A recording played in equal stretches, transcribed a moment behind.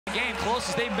game,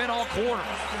 closest they've been all quarter.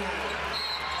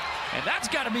 And that's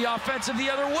got to be offensive the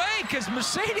other way because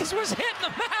Mercedes was hit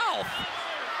in the mouth.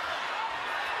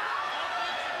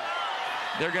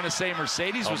 They're going to say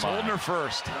Mercedes was holding her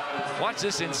first. Watch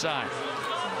this inside.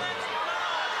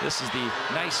 This is the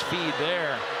nice feed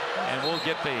there. And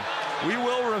we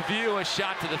will review a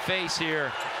shot to the face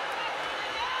here.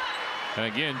 And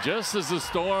again, just as the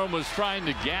Storm was trying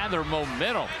to gather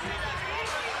momentum.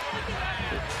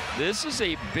 This is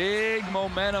a big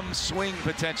momentum swing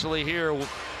potentially here,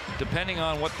 depending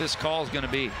on what this call is going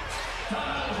to be.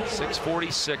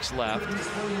 6:46 left.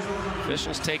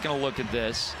 Officials taking a look at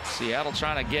this. Seattle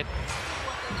trying to get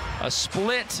a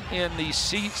split in the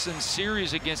season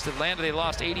series against Atlanta. They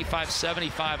lost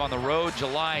 85-75 on the road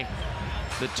July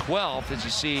the 12th. As you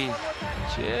see,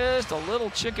 just a little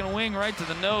chicken wing right to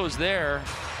the nose there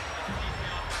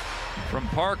from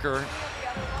Parker.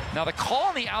 Now the call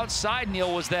on the outside,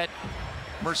 Neil, was that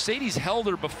Mercedes held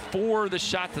her before the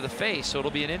shot to the face. So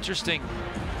it'll be an interesting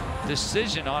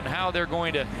decision on how they're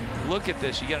going to look at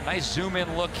this. You get a nice zoom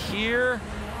in look here.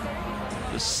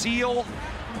 The seal.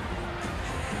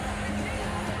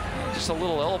 Just a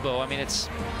little elbow. I mean, it's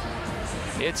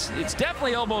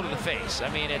definitely elbow to the face. I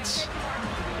mean, it's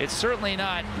certainly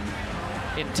not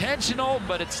intentional,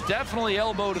 but it's definitely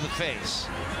elbow to the face.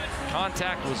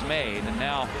 Contact was made, and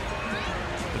now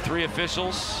the three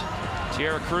officials,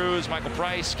 Tierra Cruz, Michael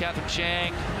Price, Catherine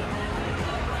Chang,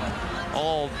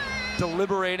 all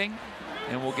deliberating,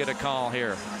 and we'll get a call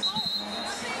here.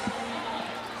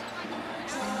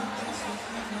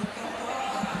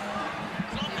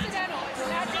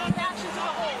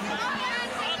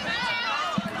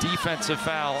 Defensive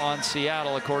foul on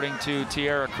Seattle, according to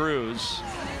Tierra Cruz.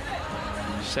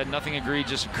 She said nothing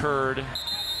egregious occurred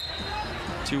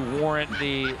to warrant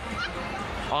the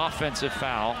offensive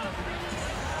foul.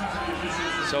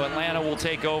 So Atlanta will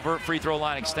take over. Free throw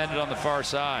line extended on the far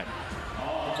side.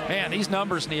 Man, these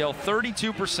numbers, Neil,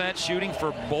 32% shooting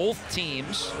for both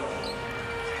teams.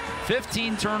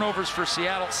 15 turnovers for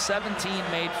Seattle, 17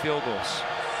 made field goals.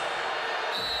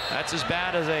 That's as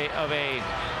bad as of a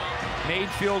made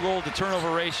field goal to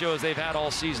turnover ratio as they've had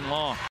all season long.